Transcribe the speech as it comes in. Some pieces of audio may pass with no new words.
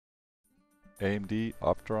AMD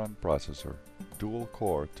Opteron processor, dual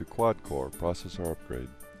core to quad core processor upgrade.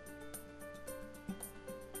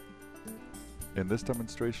 In this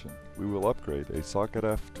demonstration, we will upgrade a socket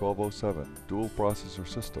F1207 dual processor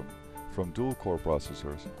system from dual core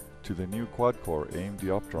processors to the new quad core AMD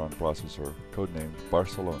Opteron processor codenamed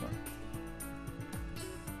Barcelona.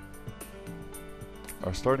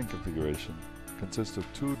 Our starting configuration consists of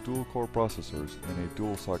two dual core processors in a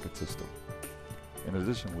dual socket system. In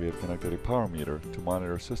addition, we have connected a power meter to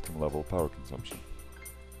monitor system level power consumption.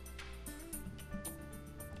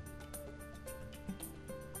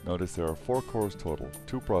 Notice there are 4 cores total,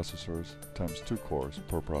 2 processors times 2 cores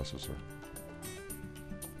per processor.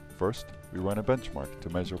 First, we run a benchmark to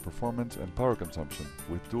measure performance and power consumption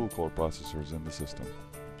with dual core processors in the system.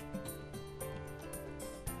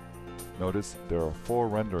 Notice there are 4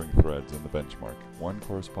 rendering threads in the benchmark, one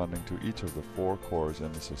corresponding to each of the 4 cores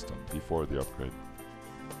in the system before the upgrade.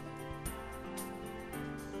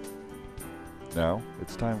 Now,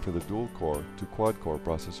 it's time for the dual core to quad core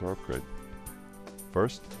processor upgrade.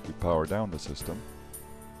 First, we power down the system.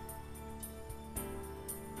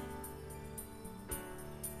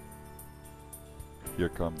 Here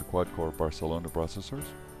come the quad core Barcelona processors.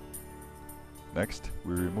 Next,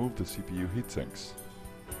 we remove the CPU heatsinks.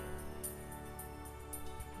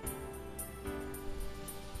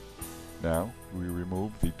 Now, we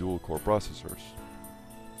remove the dual core processors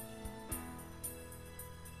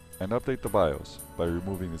and update the BIOS by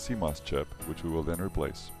removing the CMOS chip, which we will then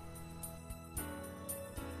replace.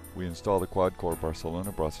 We install the quad core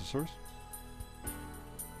Barcelona processors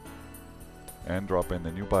and drop in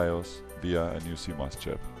the new BIOS via a new CMOS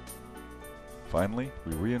chip. Finally,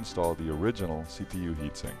 we reinstall the original CPU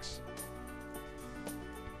heatsinks.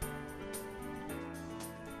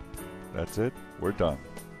 That's it, we're done.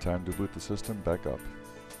 Time to boot the system back up.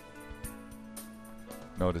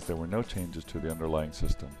 Notice there were no changes to the underlying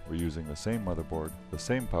system. We're using the same motherboard, the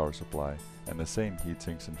same power supply, and the same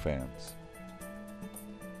heatsinks and fans.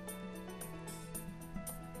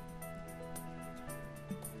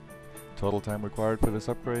 Total time required for this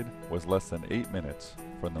upgrade was less than 8 minutes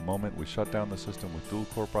from the moment we shut down the system with dual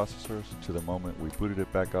core processors to the moment we booted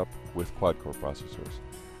it back up with quad core processors,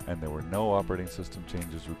 and there were no operating system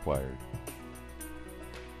changes required.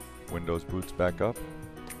 Windows boots back up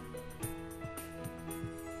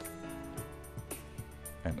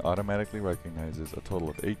and automatically recognizes a total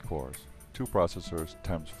of 8 cores, 2 processors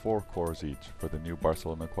times 4 cores each for the new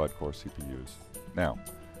Barcelona quad-core CPUs. Now,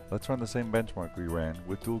 let's run the same benchmark we ran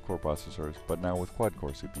with dual-core processors, but now with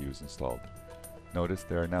quad-core CPUs installed. Notice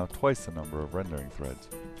there are now twice the number of rendering threads,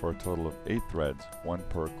 for a total of 8 threads, 1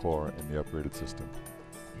 per core in the upgraded system.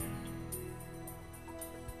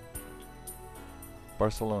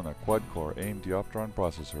 Barcelona quad-core AMD Opteron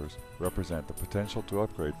processors represent the potential to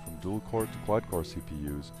upgrade from dual-core to quad-core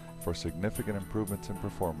CPUs for significant improvements in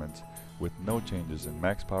performance with no changes in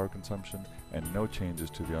max power consumption and no changes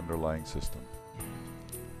to the underlying system.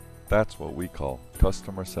 That's what we call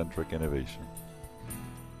customer-centric innovation.